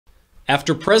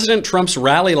After President Trump's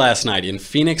rally last night in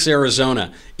Phoenix,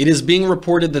 Arizona, it is being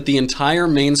reported that the entire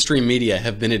mainstream media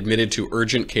have been admitted to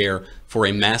urgent care for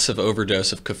a massive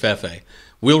overdose of COVFEFE.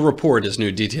 We'll report as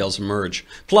new details emerge.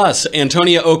 Plus,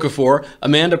 Antonia Okafor,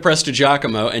 Amanda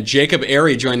Prestigiacomo, and Jacob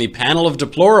Airey join the Panel of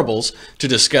Deplorables to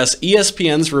discuss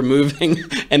ESPN's removing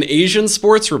an Asian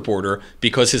sports reporter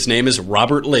because his name is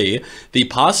Robert Lee, the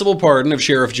possible pardon of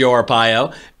Sheriff Joe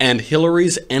Arpaio, and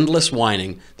Hillary's endless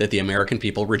whining that the American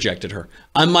people rejected her.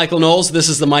 I'm Michael Knowles. This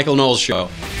is The Michael Knowles Show.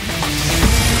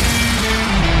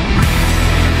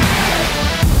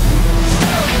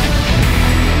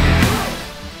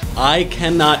 I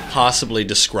cannot possibly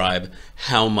describe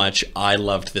how much I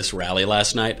loved this rally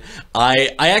last night.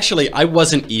 I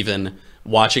wasn't even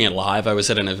watching it live. I was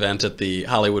at an event at the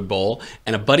Hollywood Bowl,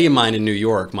 and a buddy of mine in New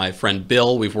York, my friend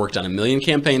Bill, we've worked on a million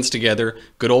campaigns together,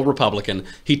 good old Republican,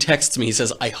 he texts me, he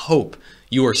says, I hope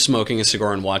you are smoking a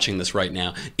cigar and watching this right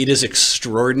now. It is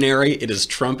extraordinary. It is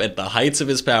Trump at the heights of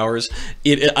his powers.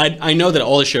 I know that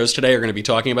all the shows today are going to be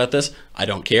talking about this. I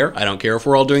don't care. I don't care if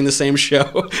we're all doing the same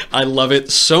show. I love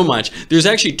it so much. There's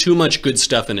actually too much good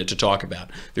stuff in it to talk about.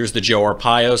 There's the Joe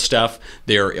Arpaio stuff.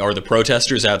 There are the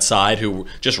protesters outside who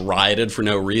just rioted for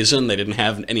no reason. They didn't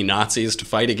have any Nazis to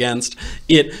fight against.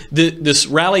 This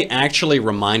rally actually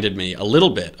reminded me a little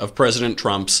bit of President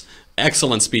Trump's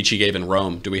excellent speech he gave in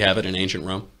Rome. Do we have it in ancient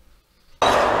Rome?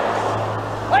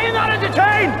 Are you not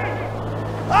entertained?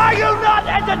 Are you not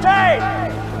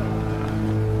entertained?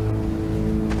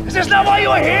 Is this not why you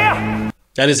are here?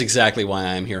 That is exactly why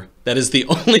I am here. That is the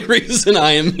only reason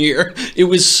I am here. It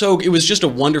was just a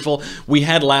wonderful, we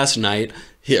had last night,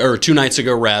 or 2 nights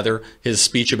ago rather, his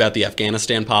speech about the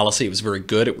Afghanistan policy. It was very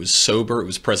good. It was sober. It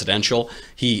was presidential.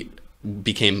 He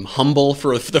became humble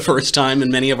for the first time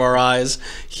in many of our eyes.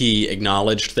 He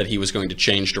acknowledged that he was going to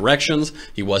change directions.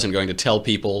 He wasn't going to tell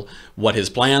people what his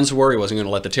plans were. He wasn't going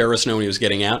to let the terrorists know when he was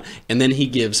getting out. And then he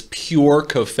gives pure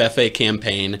COVFEFE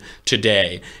campaign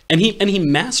today. And he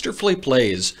masterfully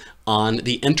plays on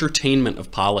the entertainment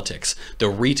of politics, the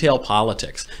retail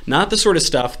politics, not the sort of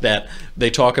stuff that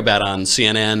they talk about on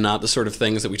CNN, not the sort of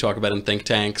things that we talk about in think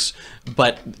tanks,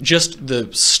 but just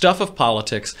the stuff of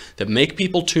politics that make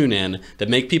people tune in, that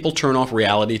make people turn off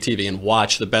reality TV and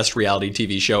watch the best reality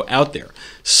TV show out there.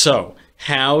 So,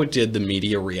 how did the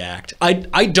media react? I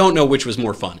don't know which was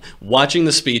more fun, watching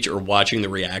the speech or watching the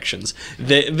reactions.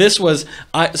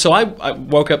 So I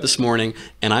woke up this morning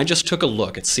and I just took a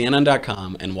look at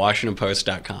CNN.com and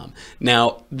WashingtonPost.com.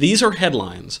 Now, these are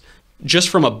headlines just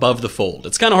from above the fold.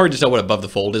 It's kind of hard to tell what above the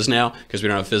fold is now because we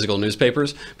don't have physical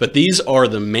newspapers, but these are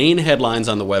the main headlines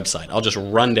on the website. I'll just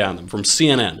run down them from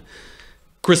CNN.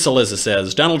 Chris Saliza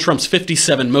says, Donald Trump's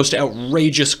 57 most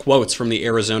outrageous quotes from the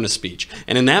Arizona speech.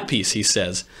 And in that piece, he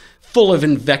says, full of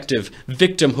invective,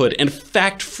 victimhood, and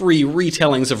fact-free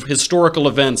retellings of historical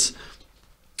events.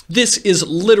 This is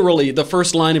literally the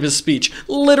first line of his speech.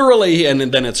 Literally. And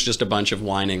then it's just a bunch of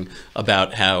whining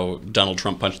about how Donald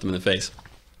Trump punched them in the face.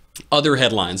 Other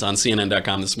headlines on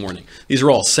CNN.com this morning. These are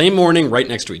all same morning, right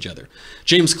next to each other.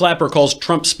 James Clapper calls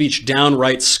Trump's speech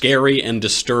downright scary and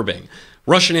disturbing.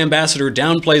 Russian ambassador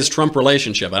downplays Trump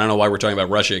relationship. I don't know why we're talking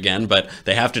about Russia again, but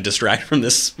they have to distract from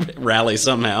this rally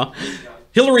somehow.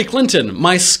 Hillary Clinton,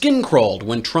 my skin crawled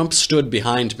when Trump stood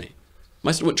behind me.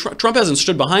 Trump hasn't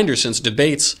stood behind her since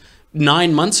debates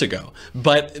 9 months ago,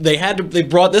 but they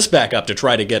brought this back up to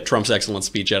try to get Trump's excellent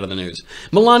speech out of the news.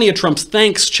 Melania Trump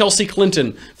thanks Chelsea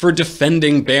Clinton for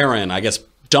defending Barron. I guess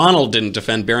Donald didn't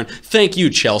defend Barron. Thank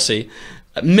you, Chelsea.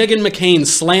 Meghan McCain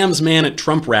slams man at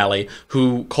Trump rally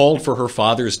who called for her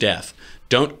father's death.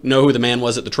 Don't know who the man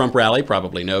was at the Trump rally.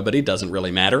 Probably nobody. Doesn't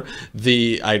really matter.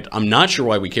 I'm not sure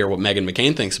why we care what Meghan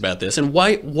McCain thinks about this. And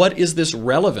what is this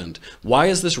relevant? Why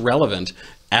is this relevant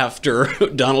after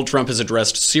Donald Trump has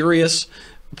addressed serious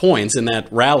points in that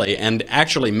rally and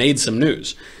actually made some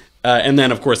news? And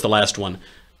then, of course, the last one.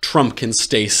 Trump can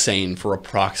stay sane for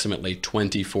approximately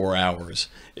 24 hours.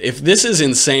 If this is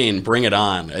insane, bring it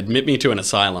on. Admit me to an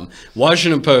asylum.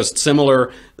 Washington Post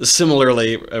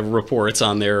similarly reports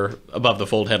on their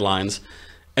above-the-fold headlines.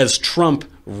 As Trump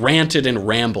ranted and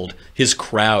rambled, his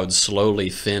crowd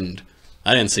slowly thinned.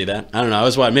 I didn't see that. I don't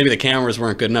know. Maybe the cameras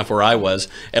weren't good enough where I was.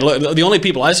 And the only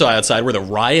people I saw outside were the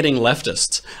rioting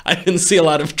leftists. I didn't see a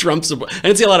lot of I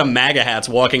didn't see a lot of MAGA hats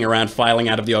walking around filing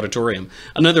out of the auditorium.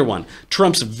 Another one.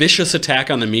 Trump's vicious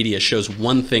attack on the media shows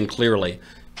one thing clearly.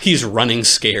 He's running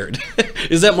scared.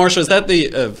 Is that, Marshall, is that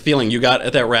the feeling you got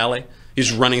at that rally?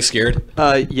 He's running scared?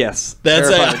 Yes.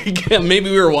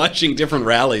 Maybe we were watching different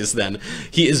rallies then.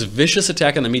 He is vicious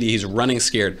attack on the media. He's running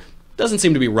scared. Doesn't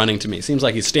seem to be running to me. Seems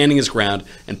like he's standing his ground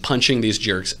and punching these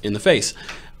jerks in the face.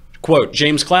 Quote,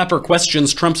 James Clapper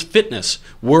questions Trump's fitness,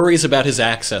 worries about his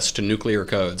access to nuclear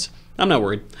codes. I'm not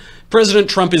worried. President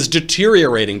Trump is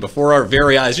deteriorating before our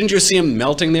very eyes. Didn't you see him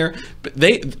melting there?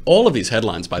 All of these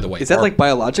headlines, by the way. Is that like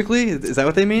biologically? Is that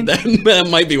what they mean? That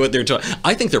might be what they're talking.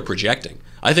 I think they're projecting.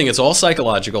 I think it's all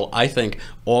psychological. I think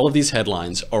all of these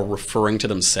headlines are referring to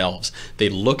themselves. They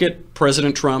look at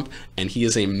President Trump and he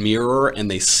is a mirror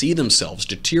and they see themselves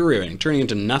deteriorating, turning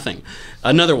into nothing.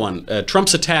 Another one,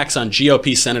 Trump's attacks on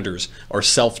GOP senators are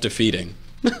self-defeating.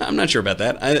 I'm not sure about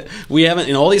that. We haven't,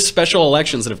 in all these special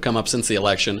elections that have come up since the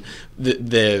election,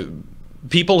 the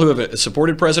people who have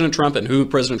supported President Trump and who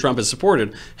President Trump has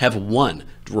supported have won,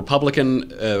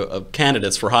 Republican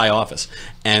candidates for high office.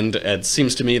 And it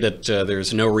seems to me that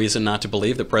there's no reason not to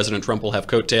believe that President Trump will have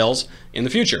coattails in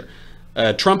the future.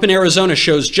 Trump in Arizona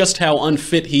shows just how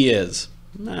unfit he is.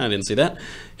 I didn't see that.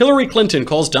 Hillary Clinton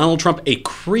calls Donald Trump a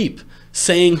creep,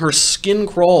 saying her skin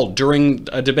crawled during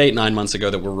a debate 9 months ago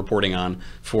that we're reporting on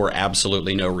for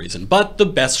absolutely no reason. But the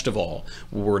best of all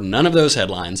were none of those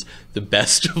headlines. The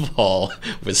best of all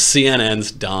was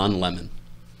CNN's Don Lemon.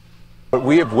 What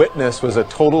we have witnessed was a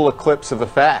total eclipse of the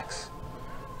facts.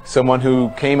 Someone who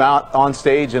came out on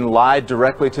stage and lied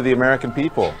directly to the American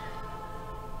people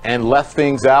and left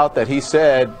things out that he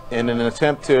said in an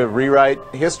attempt to rewrite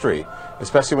history,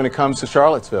 especially when it comes to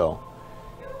Charlottesville.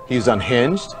 He's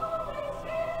unhinged.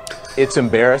 It's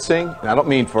embarrassing, and I don't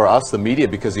mean for us, the media,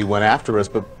 because he went after us,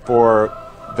 but for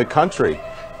the country.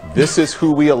 This is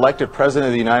who we elected president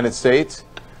of the United States,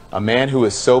 a man who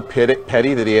is so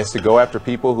petty that he has to go after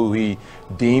people who he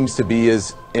deems to be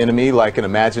his enemy, like an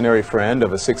imaginary friend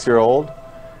of a 6-year-old.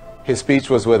 His speech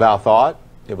was without thought.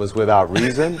 It was without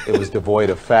reason. It was devoid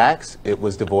of facts. It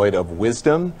was devoid of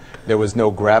wisdom. There was no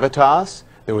gravitas.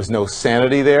 There was no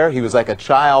sanity there. He was like a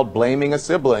child blaming a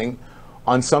sibling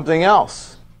on something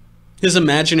else. His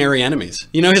imaginary enemies.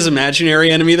 You know his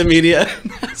imaginary enemy, the media?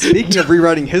 Speaking of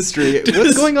rewriting history,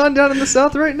 what's going on down in the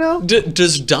South right now?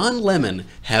 Does Don Lemon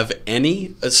have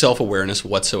any self-awareness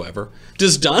whatsoever?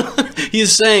 Does Don...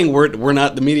 He's saying we're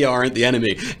not, the media aren't the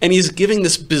enemy. And he's giving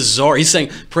this bizarre... He's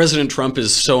saying President Trump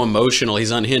is so emotional,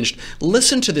 he's unhinged.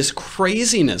 Listen to this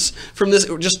craziness from this...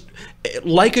 Just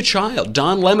like a child.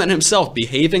 Don Lemon himself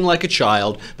behaving like a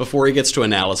child before he gets to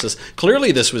analysis.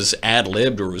 Clearly this was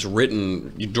ad-libbed or was written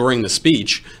during the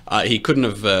speech. He couldn't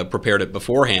have prepared it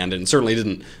beforehand, and certainly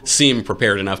didn't seem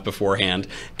prepared enough beforehand.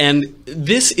 And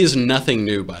this is nothing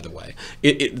new, by the way.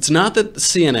 It's not that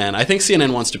CNN, I think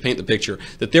CNN wants to paint the picture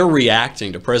that they're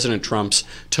reacting to President Trump's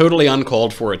totally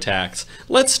uncalled for attacks.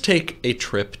 Let's take a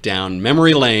trip down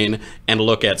memory lane and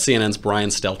look at CNN's Brian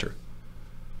Stelter.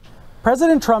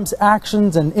 President Trump's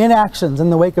actions and inactions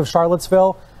in the wake of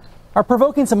Charlottesville are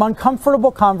provoking some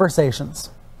uncomfortable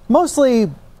conversations, mostly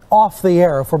off the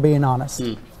air, if we're being honest.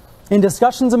 In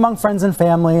discussions among friends and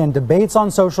family and debates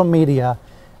on social media,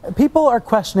 people are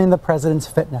questioning the president's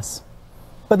fitness.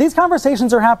 But these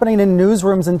conversations are happening in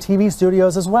newsrooms and TV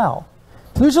studios as well.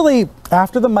 Usually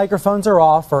after the microphones are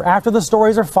off or after the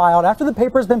stories are filed, after the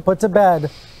paper's been put to bed,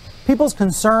 people's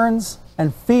concerns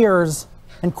and fears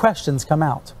and questions come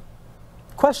out.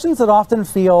 Questions that often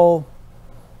feel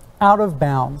out of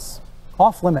bounds,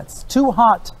 off limits, too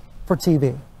hot for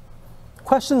TV.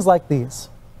 Questions like these.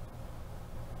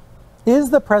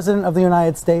 Is the President of the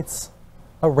United States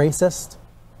a racist?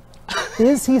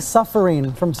 Is he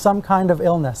suffering from some kind of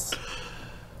illness?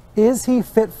 Is he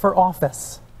fit for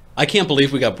office? I can't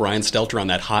believe we got Brian Stelter on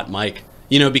that hot mic.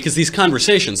 You know, because these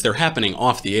conversations, they're happening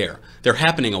off the air. They're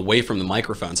happening away from the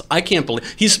microphones. I can't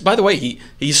believe... By the way,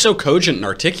 he's so cogent and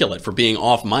articulate for being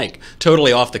off mic,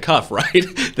 totally off the cuff, right?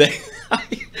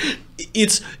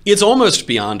 It's almost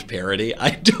beyond parody. I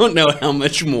don't know how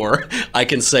much more I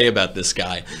can say about this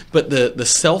guy, but the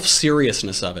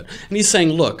self-seriousness of it. And he's saying,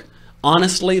 look,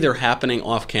 honestly, they're happening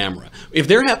off camera. If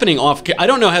they're happening off, I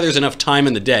don't know how there's enough time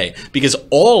in the day, because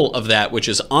all of that which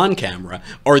is on camera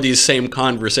are these same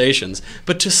conversations.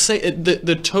 But to say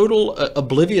the total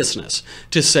obliviousness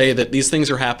to say that these things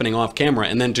are happening off camera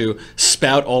and then to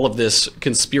spout all of this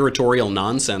conspiratorial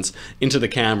nonsense into the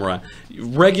camera.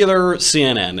 Regular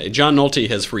CNN, John Nolte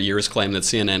has for years claimed that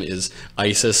CNN is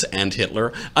ISIS and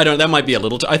Hitler. That might be a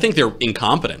little, I think they're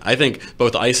incompetent. I think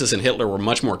both ISIS and Hitler were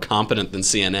much more competent than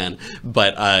CNN,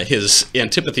 but his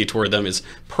antipathy toward them is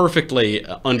perfectly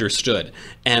understood.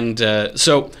 And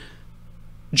so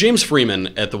James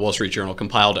Freeman at the Wall Street Journal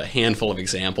compiled a handful of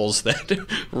examples that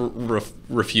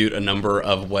refute a number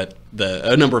of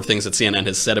things that CNN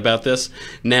has said about this.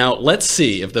 Now, let's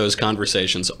see if those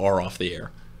conversations are off the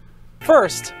air.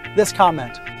 First, this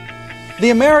comment.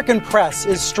 The American press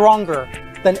is stronger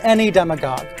than any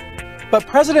demagogue, but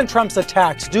President Trump's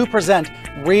attacks do present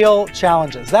real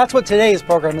challenges. That's what today's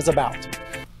program is about.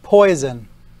 Poison.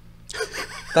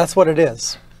 That's what it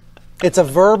is. It's a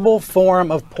verbal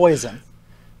form of poison,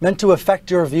 meant to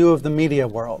affect your view of the media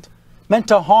world, meant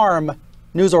to harm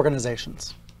news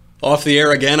organizations. Off the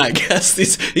air again, I guess.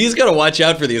 He's got to watch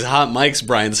out for these hot mics,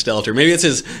 Brian Stelter. Maybe it's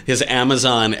his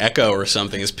Amazon Echo or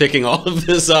something is picking all of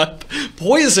this up.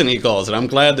 Poison, he calls it. I'm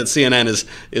glad that CNN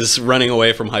is running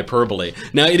away from hyperbole.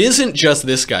 Now, it isn't just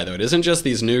this guy, though. It isn't just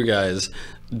these new guys,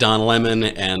 Don Lemon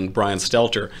and Brian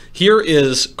Stelter. Here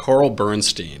is Carl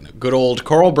Bernstein, good old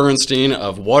Carl Bernstein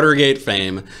of Watergate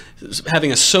fame,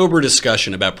 having a sober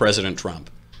discussion about President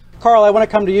Trump. Carl, I want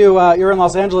to come to you. You're in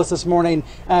Los Angeles this morning.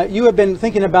 You have been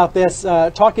thinking about this,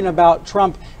 talking about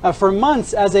Trump for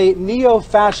months as a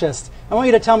neo-fascist. I want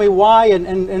you to tell me why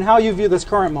and how you view this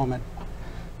current moment.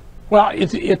 Well,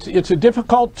 it's a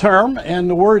difficult term, and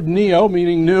the word neo,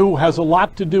 meaning new, has a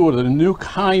lot to do with it, a new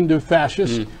kind of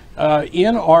fascist.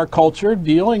 In our culture,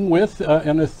 dealing with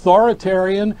an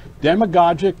authoritarian,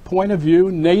 demagogic point of view,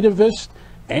 nativist,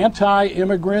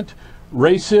 anti-immigrant,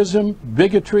 racism,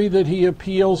 bigotry that he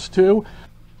appeals to.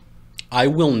 I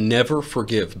will never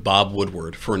forgive Bob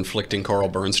Woodward for inflicting Carl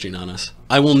Bernstein on us.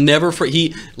 I will never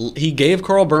he gave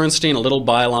Carl Bernstein a little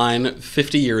byline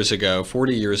 50 years ago,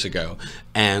 40 years ago,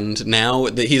 and now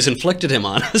he's inflicted him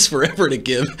on us forever to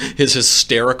give his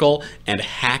hysterical and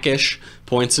hackish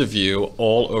points of view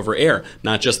all over air.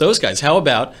 Not just those guys. How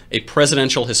about a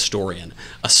presidential historian,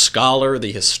 a scholar,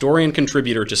 the historian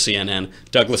contributor to CNN,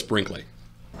 Douglas Brinkley?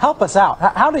 Help us out.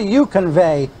 How do you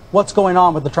convey what's going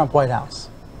on with the Trump White House?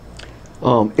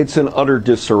 It's an utter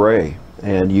disarray,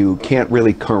 and you can't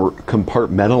really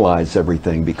compartmentalize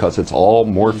everything because it's all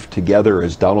morphed together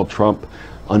as Donald Trump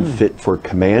unfit for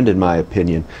command, in my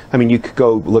opinion. I mean, you could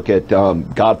go look at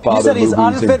Godfather You said he's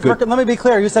movies unfit for, let me be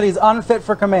clear, you said he's unfit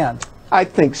for command. I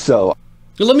think so.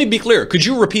 Let me be clear. Could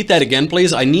you repeat that again,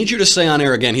 please? I need you to say on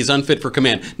air again, he's unfit for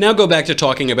command. Now go back to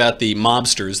talking about the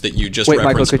mobsters that you just referenced.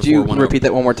 Michael, could you repeat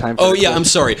that one more time? Oh, yeah, I'm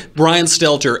sorry. Brian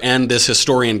Stelter and this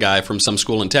historian guy from some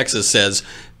school in Texas says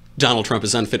Donald Trump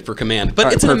is unfit for command.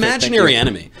 But it's an imaginary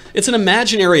enemy. It's an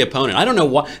imaginary opponent. I don't know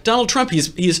why. Donald Trump,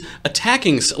 he's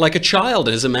attacking like a child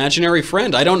his imaginary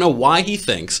friend. I don't know why he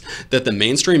thinks that the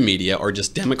mainstream media are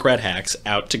just Democrat hacks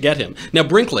out to get him. Now,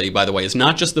 Brinkley, by the way, is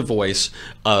not just the voice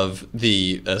of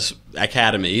the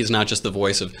Academy. He's not just the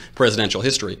voice of presidential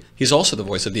history. He's also the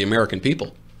voice of the American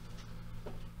people.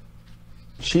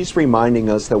 She's reminding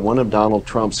us that one of Donald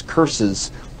Trump's curses,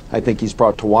 I think he's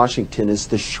brought to Washington, is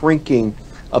the shrinking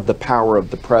of the power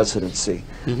of the presidency.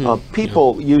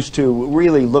 People used to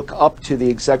really look up to the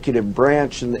executive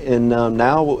branch, and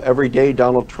now every day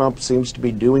Donald Trump seems to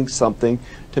be doing something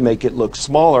to make it look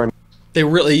smaller. They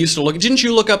really used to look. Didn't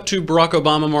you look up to Barack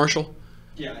Obama, Marshall?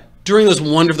 Yeah. During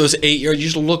those 8 years, you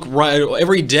used to look right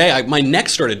every day. My neck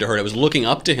started to hurt. I was looking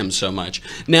up to him so much.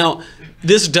 Now,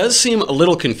 this does seem a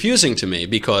little confusing to me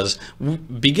because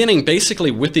beginning basically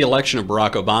with the election of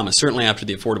Barack Obama, certainly after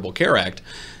the Affordable Care Act,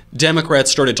 Democrats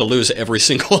started to lose every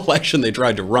single election they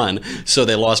tried to run. So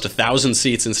they lost 1,000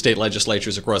 seats in state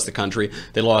legislatures across the country.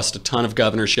 They lost a ton of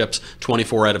governorships.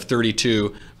 24 out of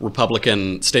 32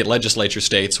 Republican state legislature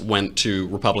states went to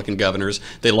Republican governors.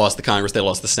 They lost the Congress, they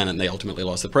lost the Senate, and they ultimately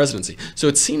lost the presidency. So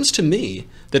it seems to me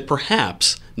that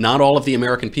perhaps not all of the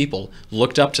American people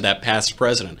looked up to that past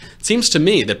president. It seems to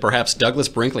me that perhaps Douglas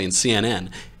Brinkley and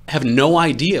CNN have no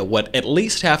idea what at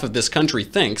least half of this country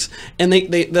thinks, and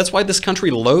that's why this country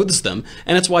loathes them,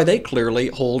 and it's why they clearly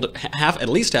hold at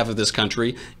least half of this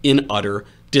country in utter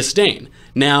disdain.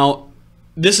 Now,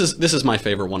 this is my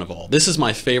favorite one of all. This is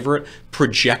my favorite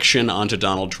projection onto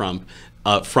Donald Trump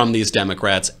from these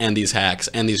Democrats and these hacks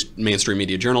and these mainstream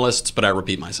media journalists, but I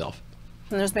repeat myself.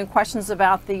 And there's been questions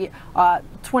about the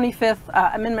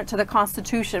 25th Amendment to the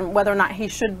Constitution, whether or not he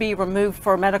should be removed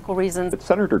for medical reasons. But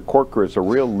Senator Corker is a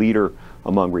real leader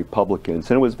among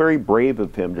Republicans, and it was very brave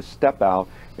of him to step out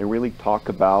and really talk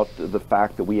about the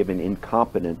fact that we have an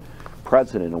incompetent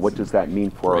president and what does that mean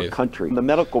for our country. On the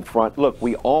medical front, look,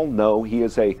 we all know he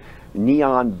is a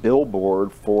neon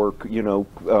billboard for,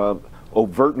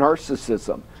 overt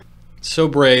narcissism. So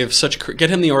brave, get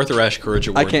him the Arthur Ashe Courage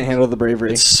Award. I can't handle the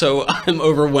bravery. I'm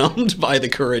overwhelmed by the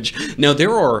courage. Now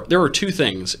there are two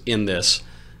things in this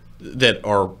that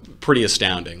are pretty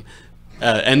astounding.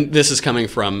 And this is coming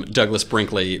from Douglas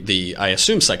Brinkley, I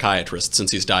assume psychiatrist,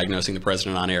 since he's diagnosing the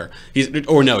president on air. He's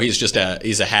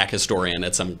a hack historian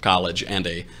at some college and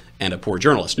a poor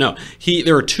journalist. No,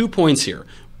 there are 2 points here.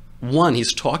 One,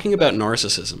 he's talking about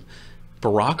narcissism.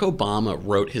 Barack Obama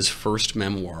wrote his first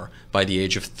memoir by the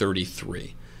age of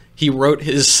 33. He wrote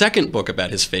his second book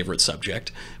about his favorite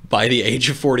subject by the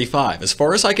age of 45. As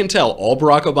far as I can tell, all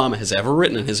Barack Obama has ever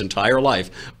written in his entire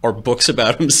life are books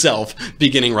about himself,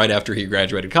 beginning right after he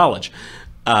graduated college.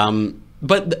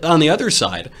 But on the other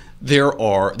side, there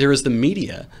is the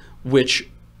media, which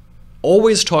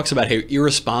always talks about how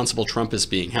irresponsible Trump is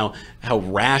being, how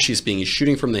rash he's being, he's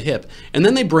shooting from the hip. And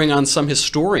then they bring on some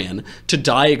historian to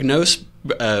diagnose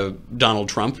Donald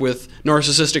Trump with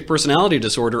narcissistic personality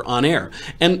disorder on air.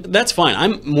 And that's fine.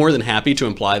 I'm more than happy to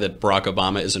imply that Barack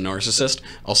Obama is a narcissist.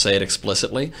 I'll say it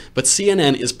explicitly. But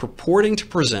CNN is purporting to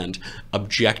present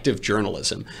objective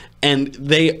journalism, and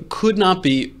they could not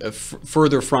be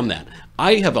further from that.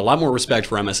 I have a lot more respect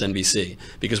for MSNBC,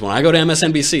 because when I go to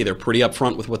MSNBC, they're pretty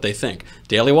upfront with what they think.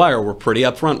 Daily Wire, we're pretty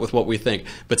upfront with what we think.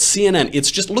 But CNN, it's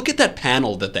just, look at that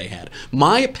panel that they had.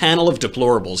 My panel of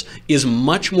deplorables is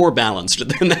much more balanced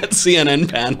than that CNN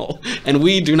panel, and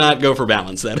we do not go for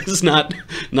balance. That is not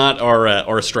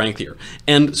our strength here.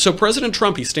 And so President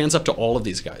Trump, he stands up to all of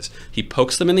these guys. He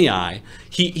pokes them in the eye.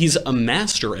 He's a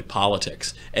master at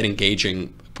politics, at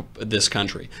engaging this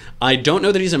country. I don't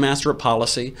know that he's a master at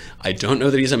policy. I don't know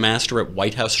that he's a master at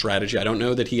White House strategy. I don't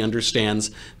know that he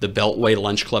understands the Beltway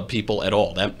lunch club people at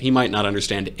all. That he might not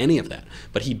understand any of that,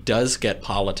 but he does get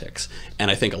politics.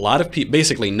 And I think a lot of people,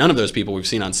 basically none of those people we've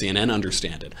seen on CNN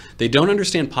understand it. They don't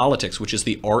understand politics, which is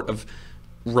the art of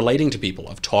relating to people,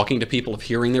 of talking to people, of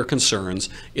hearing their concerns.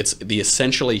 It's the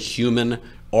essentially human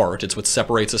art. It's what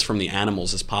separates us from the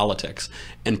animals, is politics.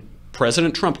 And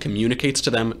President Trump communicates to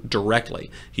them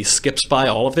directly. He skips by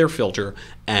all of their filter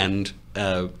and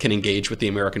can engage with the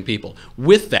American people.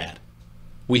 With that,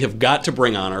 we have got to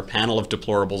bring on our panel of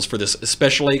deplorables for this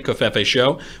especially COVFEFE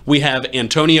show. We have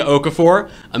Antonia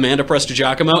Okafor, Amanda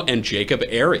Prestigiacomo, and Jacob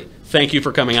Airey. Thank you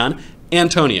for coming on.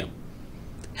 Antonia,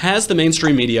 has the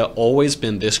mainstream media always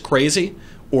been this crazy,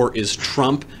 or is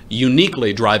Trump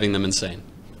uniquely driving them insane?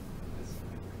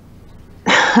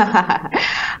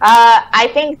 I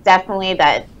think definitely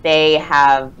that they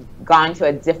have gone to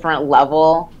a different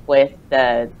level with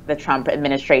the Trump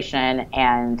administration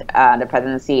and the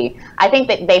presidency. I think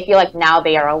that they feel like now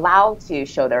they are allowed to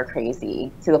show they're crazy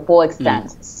to the full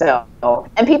extent. So,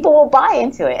 and people will buy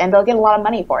into it, and they'll get a lot of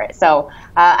money for it. So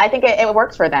I think it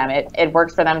works for them. It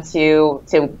works for them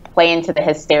to play into the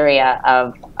hysteria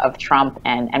of Trump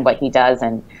and what he does.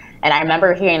 And I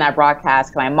remember hearing that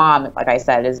broadcast. My mom, like I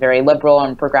said, is very liberal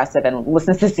and progressive and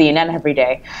listens to CNN every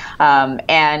day.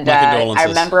 I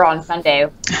remember on Sunday,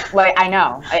 like, I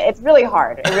know, it's really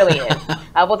hard. It really is.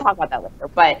 We'll talk about that later.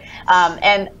 But,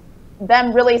 and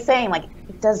them really saying, like,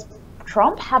 does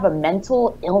Trump have a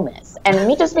mental illness? And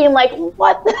me just being like,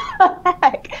 what the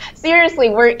heck?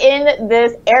 Seriously, we're in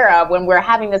this era when we're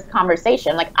having this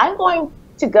conversation. Like, I'm going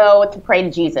to go to pray to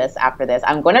Jesus after this.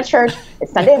 I'm going to church.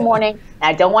 It's Sunday morning, and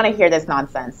I don't want to hear this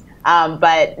nonsense.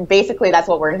 But basically, that's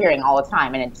what we're hearing all the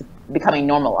time, and it's becoming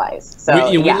normalized.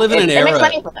 So we live in an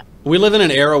era. We live in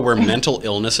an era where mental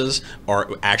illnesses,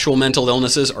 or actual mental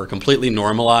illnesses, are completely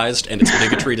normalized, and it's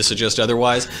bigotry to suggest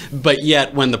otherwise. But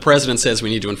yet, when the president says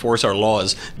we need to enforce our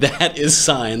laws, that is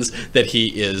signs that he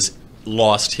is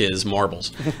lost his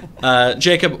marbles.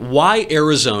 Jacob, why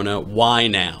Arizona? Why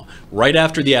now? Right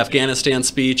after the Afghanistan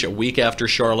speech, a week after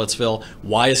Charlottesville,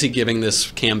 why is he giving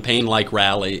this campaign-like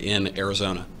rally in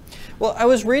Arizona? Well, I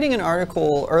was reading an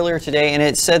article earlier today, and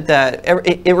it said that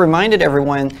it reminded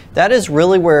everyone that is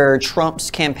really where Trump's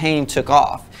campaign took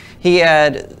off. He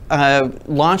had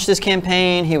launched this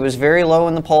campaign, he was very low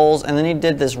in the polls, and then he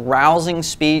did this rousing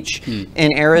speech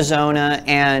in Arizona,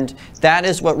 and that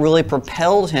is what really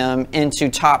propelled him into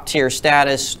top-tier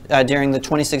status during the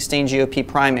 2016 GOP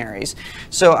primaries.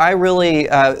 So I really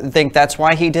think that's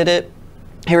why he did it.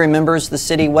 He remembers the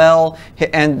city well,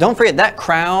 and don't forget that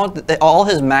crowd, all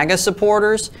his MAGA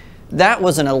supporters, that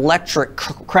was an electric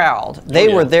crowd.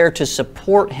 They were there to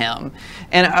support him.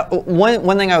 And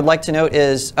one thing I would like to note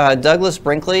is Douglas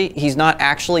Brinkley, he's not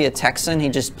actually a Texan. He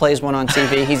just plays one on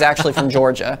TV. He's actually from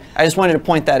Georgia. I just wanted to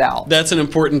point that out. That's an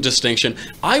important distinction.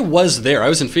 I was there. I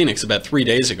was in Phoenix about 3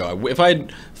 days ago. If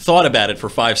I'd thought about it for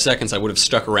 5 seconds, I would have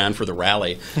stuck around for the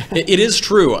rally. It is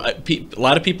true. A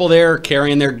lot of people there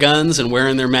carrying their guns and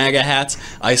wearing their MAGA hats.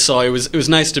 I saw it was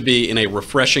nice to be in a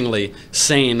refreshingly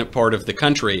sane part of the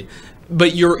country.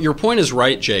 But your point is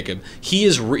right, Jacob.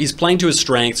 He's playing to his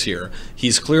strengths here.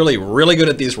 He's clearly really good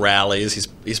at these rallies.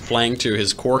 He's playing to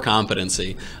his core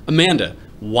competency. Amanda,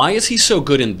 why is he so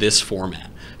good in this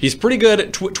format? He's pretty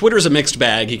good. Twitter's a mixed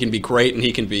bag. He can be great and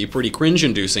he can be pretty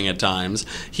cringe-inducing at times.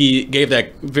 He gave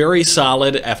that very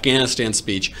solid Afghanistan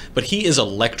speech, but he is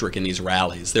electric in these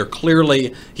rallies.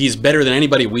 He's better than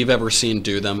anybody we've ever seen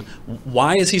do them.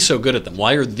 Why is he so good at them?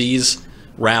 Why are these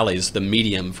rallies the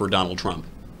medium for Donald Trump?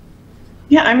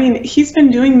 Yeah, I mean, he's been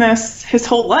doing this his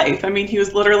whole life. I mean, he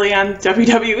was literally on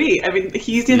WWE. I mean,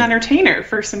 he's an entertainer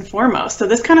first and foremost. So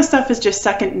this kind of stuff is just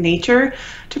second nature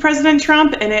to President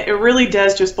Trump, and it really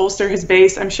does just bolster his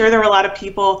base. I'm sure there were a lot of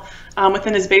people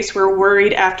within his base who were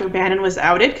worried after Bannon was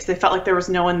outed because they felt like there was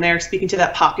no one there speaking to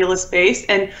that populist base.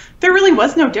 And there really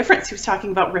was no difference. He was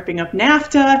talking about ripping up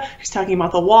NAFTA. He was talking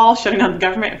about the wall, shutting down the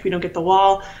government if we don't get the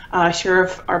wall,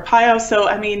 Sheriff Arpaio. So,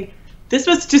 I mean, this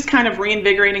was just kind of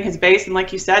reinvigorating his base, and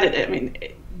like you said,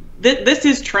 this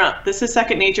is Trump. This is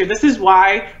second nature. This is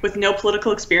why, with no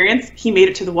political experience, he made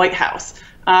it to the White House.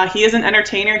 He is an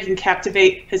entertainer. He can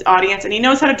captivate his audience, and he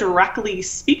knows how to directly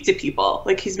speak to people,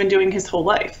 like he's been doing his whole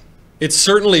life. It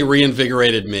certainly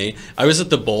reinvigorated me. I was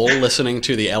at the Bowl listening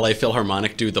to the LA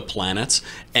Philharmonic do The Planets,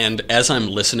 and as I'm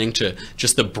listening to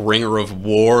just the bringer of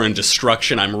war and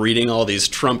destruction, I'm reading all these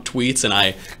Trump tweets, and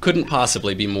I couldn't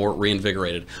possibly be more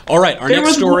reinvigorated. All right, our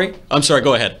next story. I'm sorry,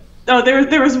 go ahead. Oh,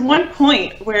 there was one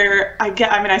point where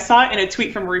I saw it in a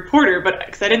tweet from a reporter, but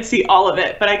because I didn't see all of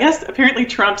it, but I guess apparently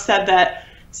Trump said that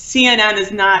CNN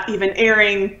is not even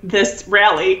airing this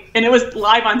rally, and it was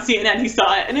live on CNN. He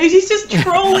saw it, and he's just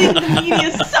trolling the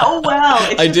media so well.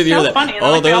 It's I did hear that. Funny.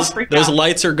 Oh, those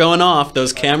lights are going off.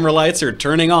 Those camera lights are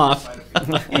turning off.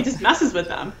 He just messes with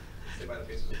them.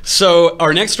 So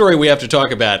our next story we have to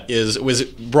talk about was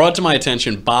brought to my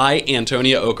attention by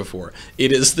Antonia Okafor.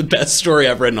 It is the best story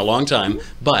I've read in a long time,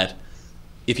 but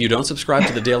if you don't subscribe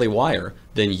to the Daily Wire,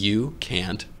 then you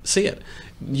can't see it.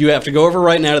 You have to go over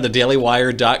right now to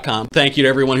thedailywire.com. Thank you to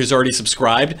everyone who's already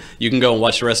subscribed. You can go and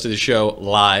watch the rest of the show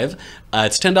live.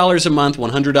 It's $10 a month,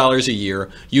 $100 a year.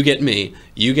 You get me,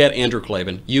 you get Andrew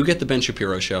Klavan, you get the Ben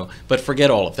Shapiro Show, but forget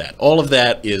all of that. All of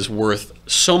that is worth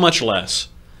so much less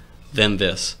than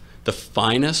this. The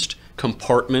finest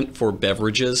compartment for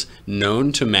beverages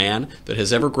known to man that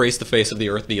has ever graced the face of the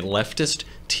earth, the Leftist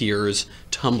Tears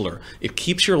Tumbler. It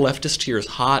keeps your leftist tears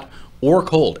hot or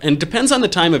cold, and depends on the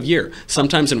time of year.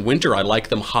 Sometimes in winter I like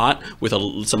them hot with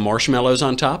some marshmallows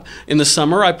on top. In the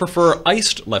summer I prefer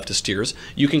iced leftist tears.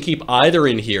 You can keep either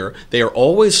in here. They are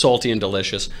always salty and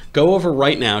delicious. Go over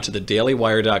right now to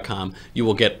thedailywire.com. You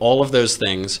will get all of those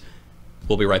things.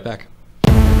 We'll be right back.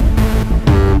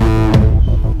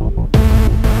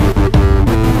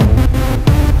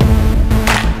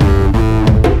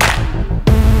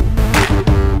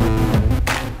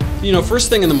 You know, first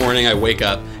thing in the morning I wake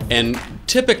up, and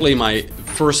typically my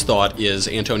first thought is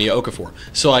Antonia Okafor.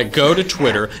 So I go to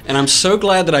Twitter, and I'm so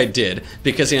glad that I did,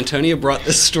 because Antonia brought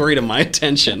this story to my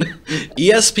attention.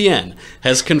 ESPN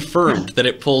has confirmed that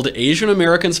it pulled Asian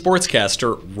American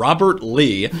sportscaster Robert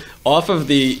Lee off of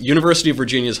the University of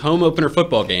Virginia's home opener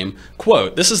football game,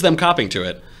 quote, this is them copying to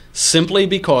it, simply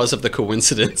because of the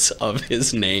coincidence of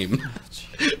his name.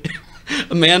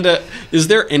 Amanda, is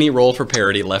there any role for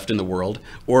parody left in the world,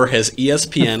 or has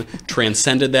ESPN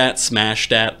transcended that,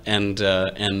 smashed that,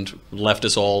 and left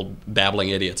us all babbling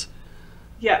idiots?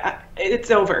 Yeah,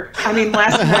 it's over. I mean,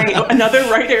 last night, another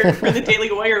writer for the Daily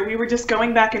Wire, we were just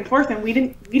going back and forth, and we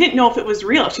didn't know if it was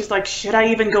real. She's like, should I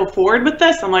even go forward with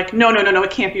this? I'm like, no,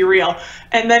 it can't be real.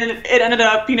 And then it ended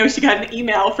up, she got an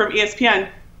email from ESPN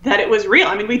that it was real.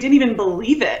 I mean, we didn't even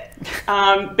believe it.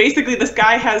 Basically, this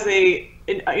guy has a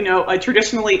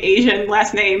traditionally Asian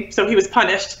last name, so he was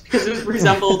punished because it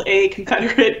resembled a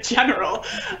Confederate general.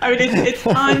 I mean, it's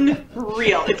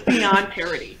unreal. It's beyond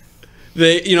parody.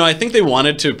 I think they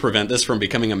wanted to prevent this from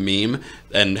becoming a meme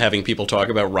and having people talk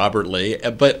about Robert Lee,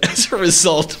 but as a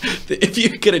result, if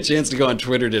you get a chance to go on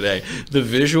Twitter today, the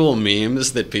visual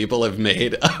memes that people have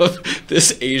made of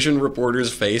this Asian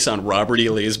reporter's face on Robert E.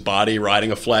 Lee's body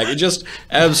riding a flag, it's just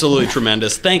absolutely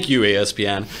tremendous. Thank you,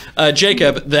 ESPN.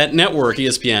 Jacob, that network,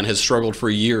 ESPN, has struggled for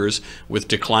years with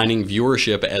declining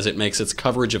viewership as it makes its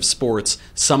coverage of sports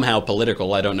somehow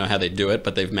political. I don't know how they do it,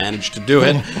 but they've managed to do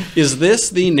it. Is this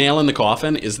the nail in the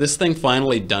coffin? Is this thing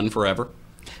finally done forever?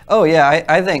 Oh yeah,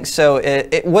 I think so.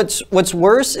 What's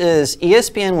worse is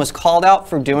ESPN was called out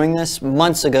for doing this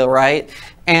months ago, right?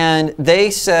 And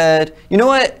they said, you know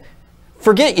what?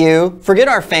 Forget you, forget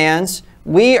our fans.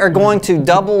 We are going to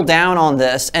double down on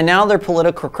this. And now their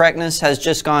political correctness has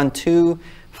just gone too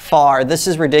far. This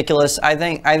is ridiculous. I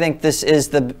think this is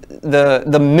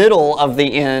the middle of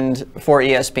the end for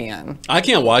ESPN. I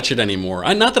can't watch it anymore.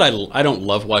 Not that I don't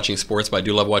love watching sports, but I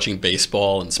do love watching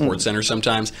baseball and SportsCenter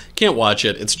sometimes. Can't watch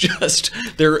it. It's just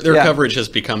their coverage has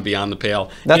become beyond the pale.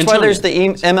 That's why there's the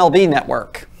MLB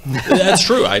network. That's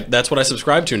true. That's what I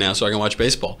subscribe to now, so I can watch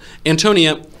baseball.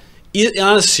 Antonia,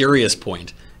 on a serious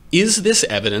point, Is this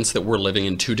evidence that we're living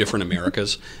in two different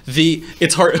Americas?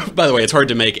 It's hard. By the way, it's hard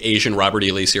to make Asian Robert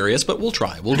E. Lee serious, but we'll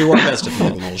try. We'll do our best at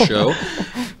the Knowles show.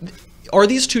 Are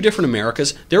these two different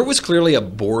Americas? There was clearly a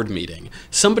board meeting.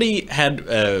 Somebody had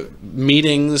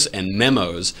meetings and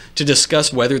memos to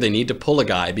discuss whether they need to pull a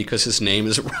guy because his name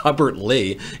is Robert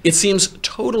Lee. It seems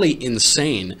totally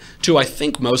insane to, I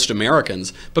think, most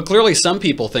Americans, but clearly some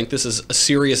people think this is a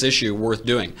serious issue worth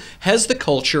doing. Has the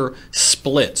culture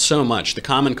split so much, the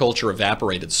common culture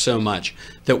evaporated so much,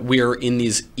 that we're in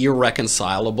these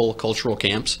irreconcilable cultural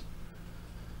camps?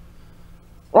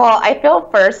 Well, I feel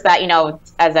first that,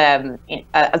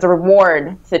 as a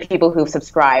reward to people who've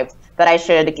subscribed, that I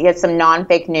should give some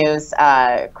non-fake news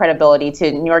credibility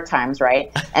to New York Times, right?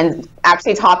 And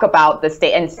actually talk about the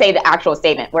state and say the actual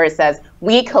statement where it says,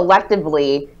 we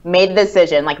collectively made the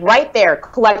decision, like right there,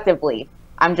 collectively.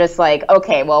 I'm just like,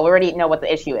 okay, well, we already know what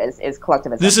the issue is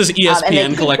collectivism. This is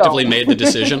ESPN collectively made the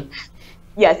decision?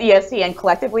 Yes, ESPN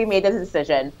collectively made the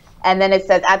decision. And then it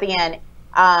says at the end,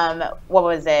 what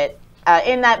was it?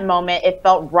 In that moment, it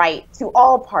felt right to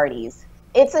all parties.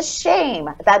 It's a shame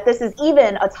that this is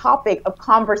even a topic of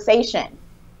conversation.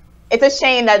 It's a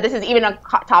shame that this is even a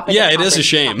topic. Yeah, it is a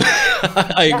shame.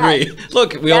 I agree.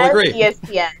 Look, we all agree.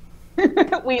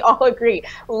 ESPN. We all agree.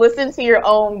 Listen to your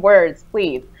own words,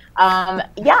 please.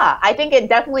 Yeah, I think it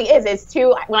definitely is. It's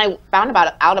too. When I found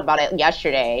out about it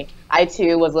yesterday, I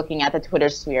too was looking at the Twitter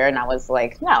sphere and I was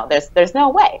like, no, there's no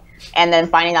way. And then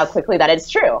finding out quickly that it's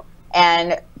true.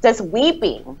 And just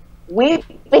weeping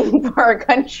for our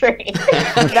country.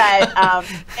 That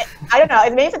I don't know.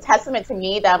 It makes a testament to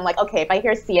me that I'm like, okay, if I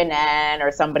hear CNN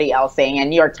or somebody else saying, and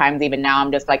New York Times even now, I'm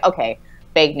just like, okay,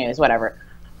 fake news, whatever.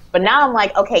 But now I'm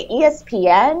like, okay,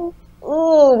 ESPN.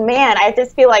 Ooh, man, I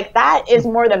just feel like that is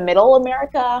more the middle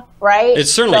America, right? It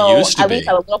certainly used to be. At least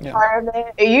a little part of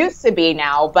it. It used to be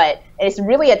now, but it's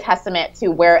really a testament to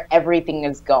where everything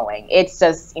is going. It's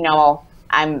just,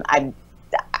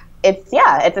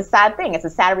 it's a sad thing. It's a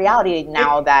sad reality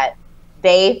now that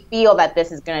they feel that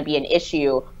this is going to be an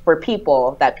issue for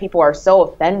people, that people are so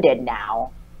offended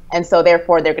now. And so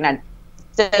therefore they're going to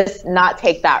just not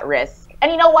take that risk.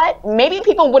 And you know what? Maybe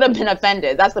people would have been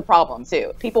offended. That's the problem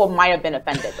too. People might have been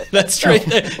offended with That's true.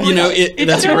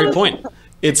 That's a great point.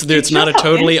 It's not a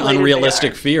totally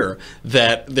unrealistic fear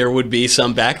that there would be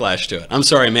some backlash to it. I'm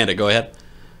sorry, Amanda, go ahead.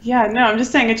 Yeah, no, I'm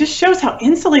just saying it just shows how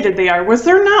insulated they are. Was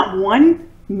there not one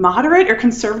moderate or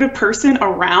conservative person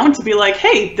around to be like,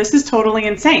 hey, this is totally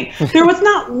insane? There was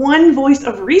not one voice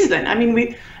of reason. I mean,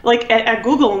 we at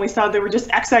Google, when we saw they were just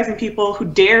excising people who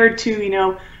dared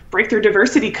to, break their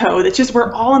diversity code. It's just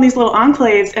we're all in these little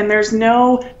enclaves and there's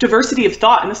no diversity of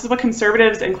thought. And this is what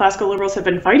conservatives and classical liberals have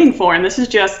been fighting for. And this is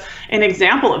just an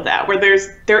example of that, where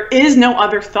there is no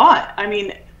other thought. I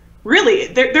mean, really,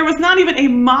 there was not even a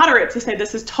moderate to say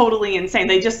this is totally insane.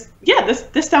 They just,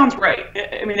 this sounds right.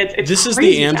 I mean, it's this is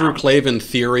the Andrew Klavan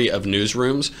theory of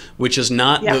newsrooms, which is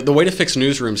not the way to fix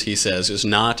newsrooms. He says is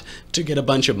not to get a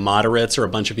bunch of moderates or a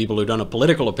bunch of people who don't have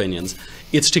political opinions.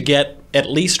 It's to get at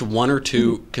least one or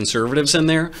two conservatives in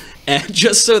there, and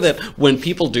just so that when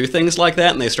people do things like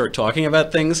that and they start talking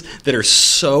about things that are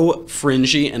so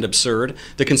fringy and absurd,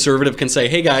 the conservative can say,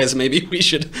 hey guys, maybe we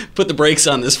should put the brakes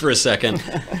on this for a second.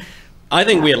 I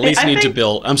think we at least need to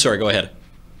build. I'm sorry, go ahead.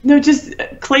 No, just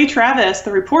Clay Travis,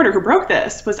 the reporter who broke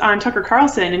this, was on Tucker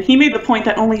Carlson, and he made the point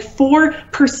that only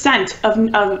 4%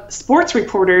 of sports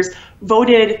reporters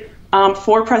voted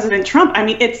for President Trump. I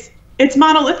mean, it's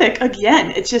monolithic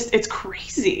again. It's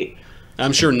crazy.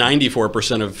 I'm sure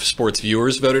 94% of sports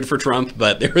viewers voted for Trump,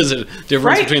 but there is a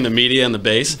difference between the media and the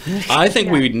base. I think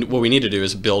what we need to do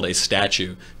is build a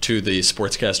statue to the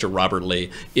sportscaster Robert Lee.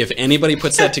 If anybody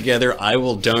puts that together, I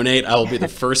will donate. I will be the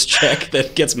first check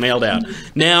that gets mailed out.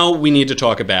 Now we need to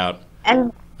talk about...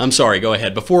 I'm sorry, go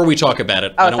ahead. Before we talk about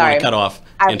it, I don't want to cut off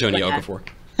Antonia Okafor.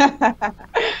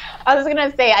 I was going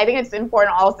to say, I think it's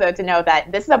important also to know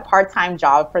that this is a part-time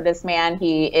job for this man.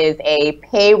 He is a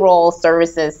payroll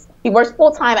services. He works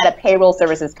full-time at a payroll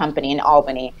services company in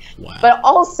Albany. Wow. But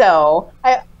also,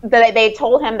 they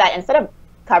told him that instead of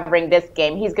covering this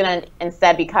game, he's going to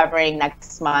instead be covering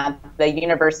next month the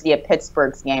University of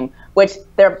Pittsburgh's game, which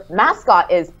their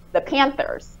mascot is the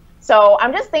Panthers. So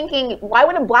I'm just thinking, why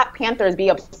wouldn't Black Panthers be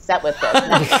upset with this?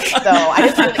 So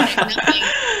I just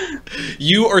think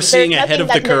you are seeing ahead of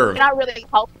the curve. Not really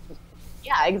helping.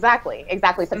 Yeah, exactly.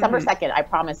 September 2nd, I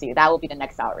promise you, that will be the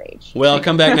next outrage. Well,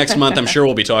 come back next month. I'm sure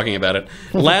we'll be talking about it.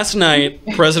 Last night,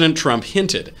 President Trump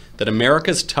hinted that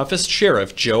America's toughest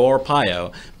sheriff, Joe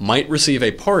Arpaio, might receive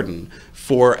a pardon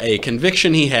for a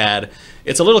conviction he had.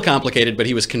 It's a little complicated, but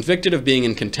he was convicted of being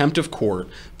in contempt of court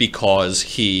because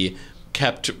he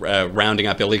kept rounding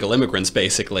up illegal immigrants,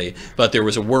 basically. But there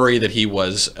was a worry that he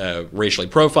was racially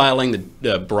profiling.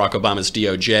 Barack Obama's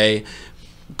DOJ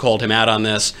called him out on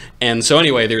this. And so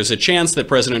anyway, there's a chance that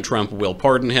President Trump will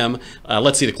pardon him.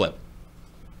 Let's see the clip.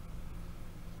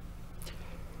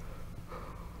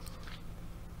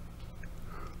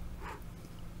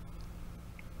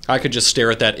 I could just stare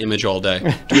at that image all day.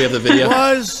 Do we have the video?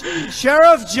 Was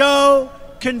Sheriff Joe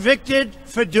convicted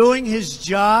for doing his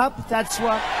job? That's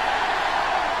what...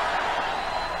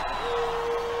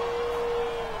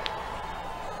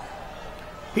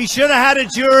 He should have had a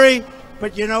jury,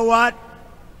 but you know what?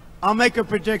 I'll make a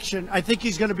prediction. I think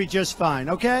he's going to be just fine,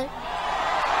 okay?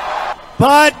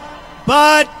 But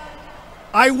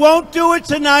I won't do it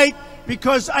tonight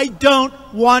because I don't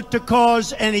want to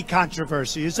cause any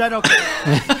controversy. Is that okay?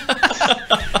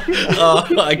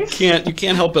 You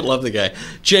can't help but love the guy.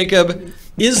 Jacob,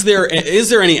 is there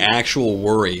any actual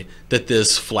worry that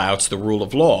this flouts the rule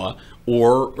of law,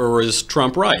 or is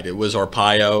Trump right? It was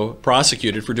Arpaio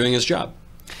prosecuted for doing his job.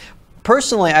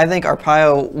 Personally, I think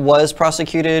Arpaio was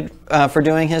prosecuted for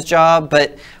doing his job,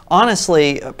 but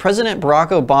honestly, President Barack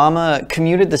Obama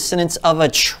commuted the sentence of a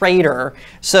traitor.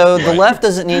 So the left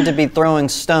doesn't need to be throwing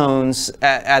stones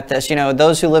at this. You know,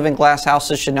 those who live in glass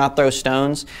houses should not throw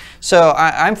stones. So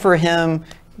I'm for him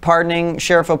pardoning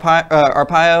Sheriff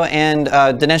Arpaio and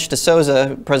Dinesh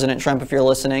D'Souza, President Trump, if you're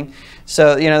listening.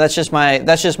 So, you know, that's just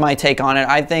my take on it.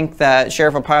 I think that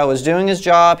Sheriff Arpaio was doing his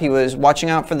job. He was watching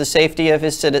out for the safety of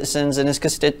his citizens and his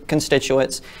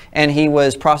constituents, and he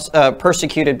was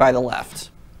persecuted by the left.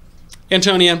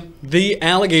 Antonia, the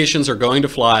allegations are going to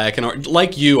fly.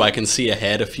 Like you, I can see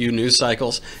ahead a few news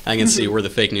cycles. I can see where the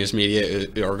fake news media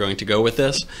are going to go with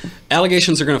this.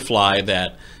 Allegations are going to fly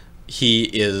that he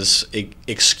is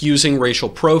excusing racial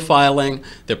profiling,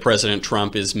 that President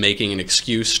Trump is making an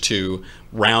excuse to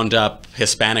round up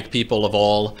Hispanic people of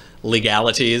all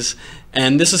legalities.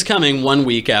 And this is coming 1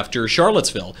 week after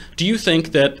Charlottesville. Do you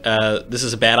think that this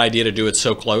is a bad idea to do it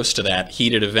so close to that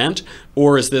heated event?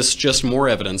 Or is this just more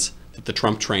evidence that the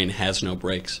Trump train has no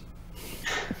brakes?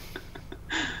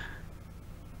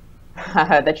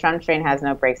 The Trump train has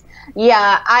no brakes.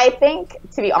 Yeah, I think,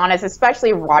 to be honest,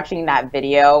 especially watching that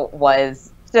video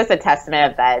was just a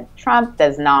testament of that Trump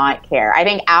does not care. I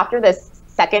think after the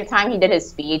second time he did his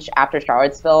speech after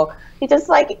Charlottesville, he just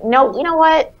like, no, you know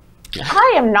what?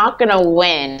 I am not going to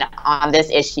win on this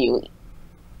issue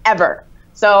ever.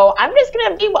 So I'm just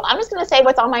going to say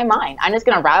what's on my mind. I'm just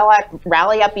going to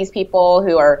rally up these people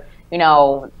who are, you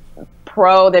know,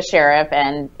 pro the sheriff,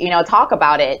 and you know, talk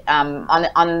about it on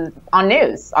the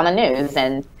news,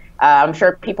 and I'm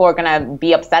sure people are gonna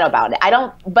be upset about it.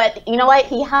 But you know what?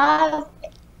 He has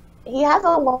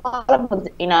a lot of,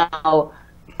 you know,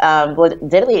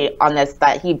 validity on this,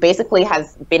 that he basically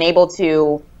has been able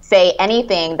to say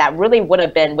anything that really would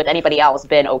have been with anybody else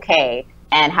been okay,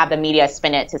 and have the media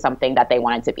spin it to something that they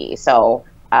want it to be. So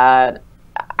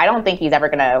I don't think he's ever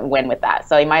going to win with that.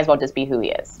 So he might as well just be who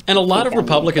he is. And a lot of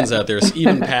Republicans out there,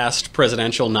 even past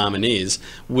presidential nominees,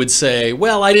 would say,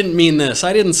 well, I didn't mean this,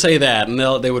 I didn't say that. And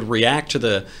they would react to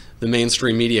the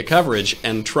mainstream media coverage.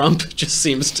 And Trump just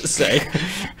seems to say,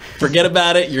 forget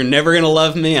about it, you're never going to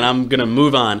love me, and I'm going to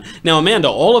move on. Now, Amanda,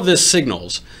 all of this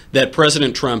signals that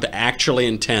President Trump actually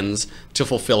intends to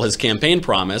fulfill his campaign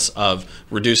promise of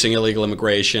reducing illegal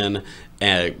immigration,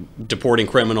 deporting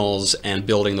criminals, and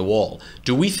building the wall.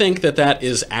 Do we think that that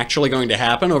is actually going to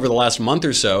happen? Over the last month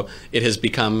or so, it has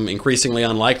become increasingly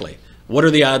unlikely. What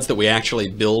are the odds that we actually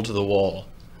build the wall?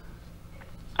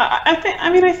 I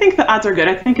think the odds are good.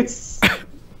 I think it's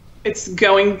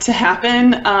going to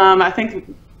happen. I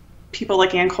think people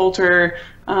like Ann Coulter,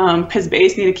 his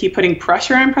base, need to keep putting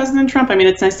pressure on President Trump. I mean,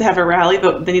 it's nice to have a rally,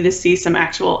 but they need to see some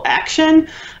actual action.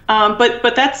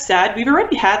 But that said, we've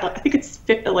already had, I think it's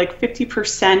like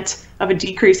 50% of a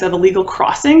decrease of illegal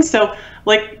crossings. So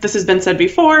like this has been said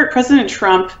before, President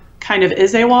Trump kind of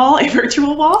is a wall, a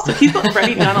virtual wall. So he's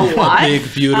already done a lot. A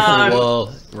big, beautiful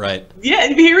wall, right. Yeah,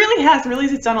 he really has. Really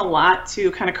has done a lot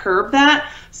to kind of curb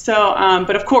that. So,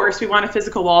 but of course, we want a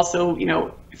physical wall so, you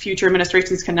know, future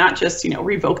administrations cannot just, you know,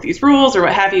 revoke these rules or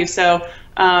what have you. So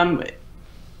I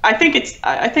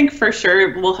think for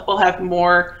sure we'll have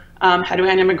more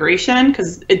head-to-hand immigration,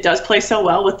 because it does play so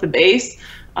well with the base.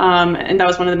 And that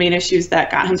was one of the main issues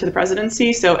that got him to the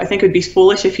presidency. So I think it would be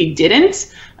foolish if he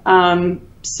didn't.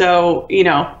 So, you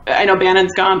know, I know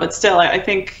Bannon's gone, but still, I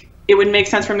think it would make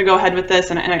sense for him to go ahead with this.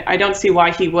 And I don't see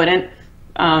why he wouldn't.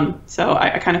 So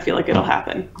I kind of feel like it'll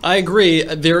happen. I agree.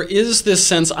 There is this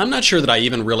sense, I'm not sure that I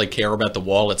even really care about the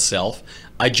wall itself.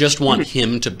 I just want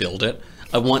him to build it.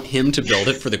 I want him to build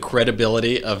it for the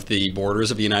credibility of the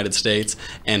borders of the United States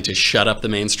and to shut up the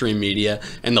mainstream media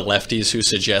and the lefties who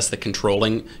suggest that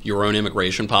controlling your own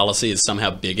immigration policy is somehow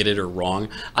bigoted or wrong.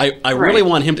 I really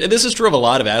want him to, this is true of a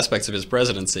lot of aspects of his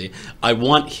presidency. I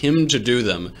want him to do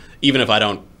them, even if I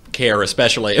don't care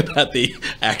especially about the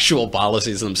actual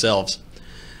policies themselves.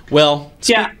 Well,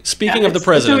 speaking of the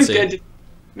presidency, it's always good to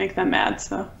make them mad.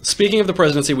 So speaking of the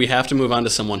presidency, we have to move on to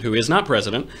someone who is not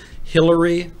president,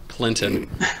 Hillary Clinton.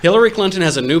 Hillary Clinton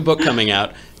has a new book coming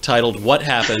out titled "What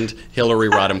Happened, Hillary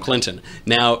Rodham Clinton."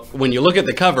 Now, when you look at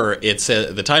the cover, it's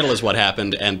the title is "What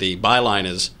Happened" and the byline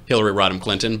is Hillary Rodham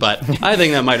Clinton, but I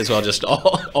think that might as well just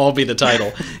all be the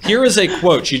title. Here is a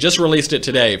quote. She just released it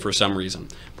today for some reason,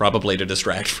 probably to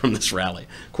distract from this rally.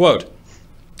 Quote,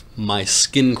 "My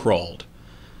skin crawled.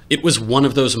 It was one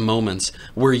of those moments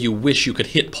where you wish you could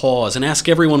hit pause and ask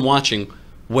everyone watching,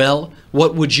 well,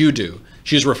 what would you do?"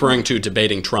 She's referring to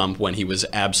debating Trump when he was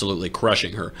absolutely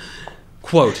crushing her.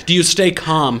 Quote, "Do you stay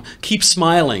calm, keep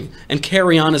smiling, and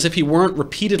carry on as if he weren't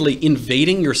repeatedly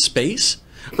invading your space?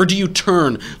 Or do you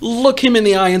turn, look him in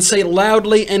the eye, and say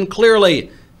loudly and clearly,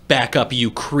 'Back up,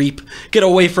 you creep. Get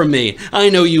away from me. I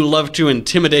know you love to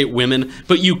intimidate women,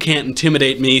 but you can't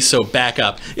intimidate me, so back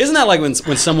up.'" Isn't that like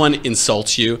when someone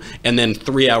insults you and then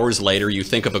 3 hours later you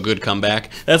think of a good comeback?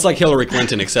 That's like Hillary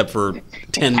Clinton, except for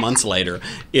 10 months later.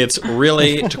 It's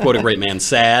really, to quote a great man,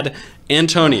 sad.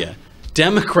 Antonia,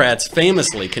 Democrats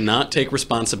famously cannot take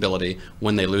responsibility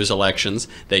when they lose elections.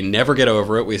 They never get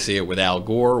over it. We see it with Al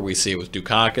Gore. We see it with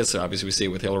Dukakis. Obviously, we see it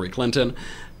with Hillary Clinton.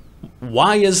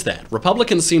 Why is that?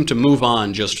 Republicans seem to move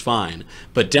on just fine,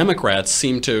 but Democrats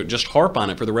seem to just harp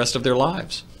on it for the rest of their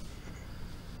lives.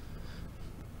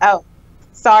 Oh,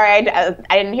 sorry, I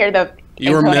didn't hear the...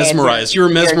 You were mesmerized. You were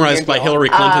mesmerized by Hillary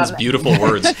Clinton's beautiful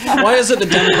words. Why is it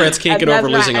that Democrats can't get over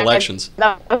losing elections?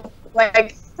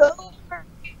 Like, so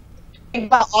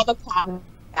about all the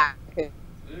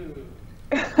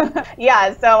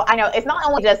yeah, so I know it's not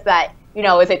only just that, you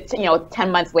know, is it,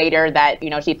 10 months later that,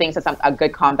 she thinks it's a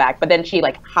good comeback, but then she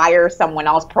like hires someone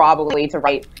else probably to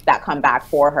write that comeback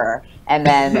for her. And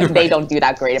then they don't do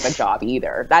that great of a job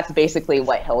either. That's basically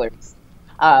what Hillary's,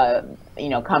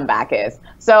 comeback is.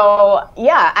 So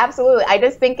yeah, absolutely. I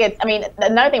just think it's,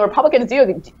 another thing, Republicans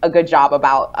do a good job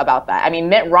about that. I mean,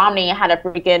 Mitt Romney had a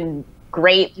freaking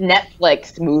great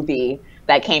Netflix movie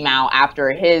that came out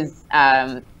after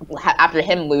him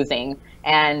losing.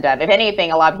 And if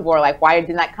anything, a lot of people are like, why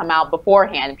didn't that come out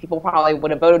beforehand? People probably would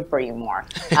have voted for you more.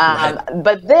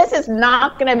 But this is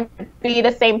not going to be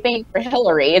the same thing for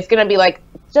Hillary. It's going to be like,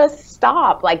 just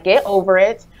stop, like, get over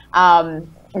it. None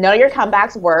of your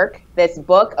comebacks work. This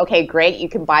book, okay, great. You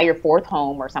can buy your fourth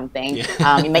home or something.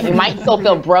 You might still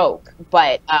feel broke,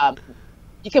 but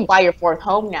you can buy your fourth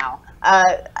home now.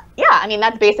 Yeah,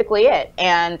 that's basically it.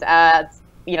 And, I'm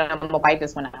going to wipe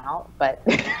this one out, but...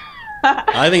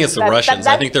 I think it's the Russians.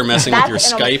 I think they're messing with your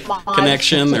Skype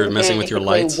connection. They're messing with your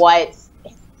lights.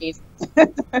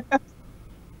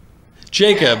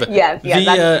 Jacob. Yes,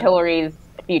 that's Hillary's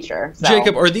future. So.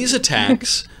 Jacob, are these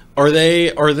attacks, are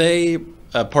they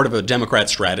part of a Democrat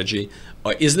strategy?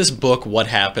 Is this book, What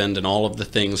Happened, and all of the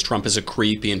things, Trump is a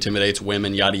creep, he intimidates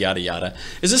women, yada, yada, yada,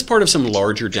 is this part of some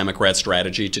larger Democrat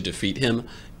strategy to defeat him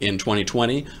in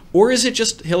 2020? Or is it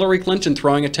just Hillary Clinton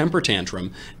throwing a temper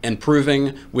tantrum and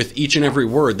proving with each and every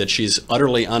word that she's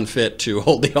utterly unfit to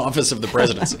hold the office of the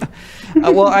presidency?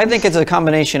 Well, I think it's a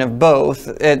combination of both.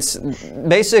 It's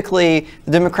basically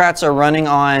the Democrats are running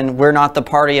on, we're not the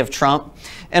party of Trump.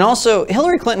 And also,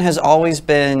 Hillary Clinton has always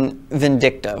been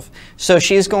vindictive. So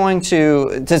she's going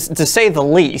to say the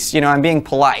least, I'm being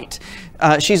polite.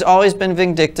 She's always been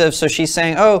vindictive, so she's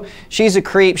saying, oh, she's a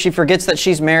creep. She forgets that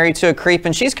she's married to a creep,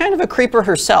 and she's kind of a creeper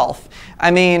herself.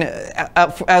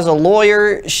 As a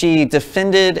lawyer, she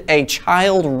defended a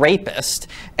child rapist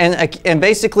and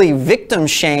basically victim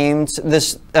shamed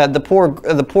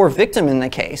the poor victim in the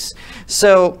case.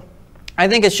 So I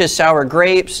think it's just sour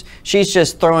grapes. She's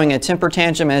just throwing a temper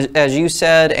tantrum, as you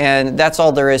said, and that's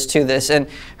all there is to this. And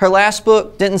her last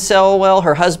book didn't sell well.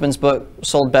 Her husband's book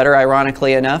sold better,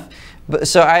 ironically enough.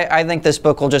 So I think this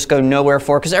book will just go nowhere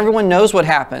for her because everyone knows what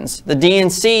happens. The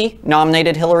DNC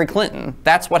nominated Hillary Clinton.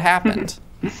 That's what happened.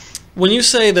 When you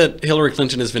say that Hillary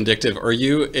Clinton is vindictive, are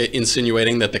you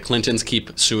insinuating that the Clintons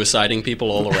keep suiciding people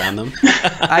all around them?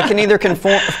 I can neither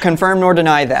confirm nor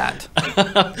deny that.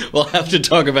 We'll have to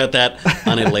talk about that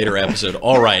on a later episode.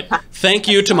 All right. Thank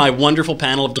you to my wonderful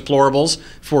panel of deplorables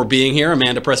for being here.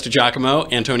 Amanda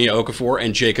Prestigiacomo, Antonia Okafor,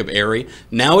 and Jacob Airey.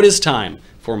 Now it is time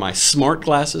for my smart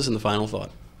glasses and the final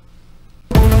thought.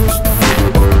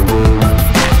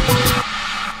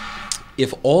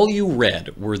 If all you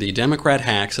read were the Democrat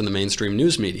hacks in the mainstream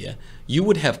news media, you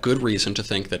would have good reason to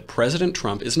think that President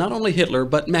Trump is not only Hitler,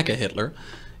 but Mecha Hitler.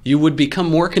 You would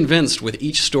become more convinced with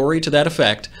each story to that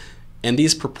effect, and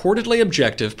these purportedly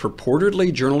objective,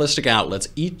 purportedly journalistic outlets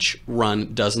each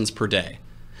run dozens per day.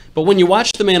 But when you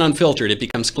watch the man unfiltered, it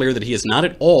becomes clear that he is not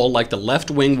at all like the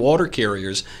left-wing water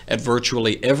carriers at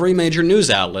virtually every major news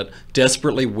outlet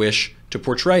desperately wish to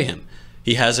portray him.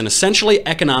 He has an essentially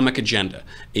economic agenda,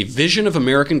 a vision of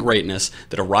American greatness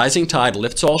that a rising tide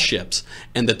lifts all ships,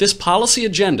 and that this policy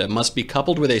agenda must be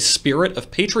coupled with a spirit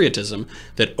of patriotism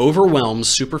that overwhelms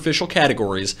superficial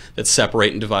categories that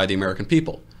separate and divide the American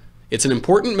people. It's an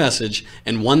important message,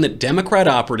 and one that Democrat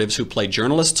operatives who play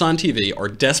journalists on TV are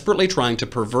desperately trying to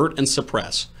pervert and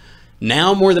suppress.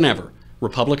 Now more than ever,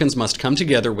 Republicans must come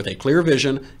together with a clear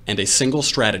vision and a single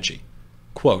strategy.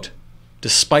 Quote,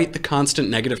 despite the constant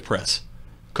negative press.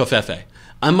 COVFEFE.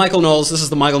 I'm Michael Knowles. This is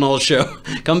The Michael Knowles Show.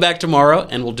 Come back tomorrow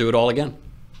and we'll do it all again.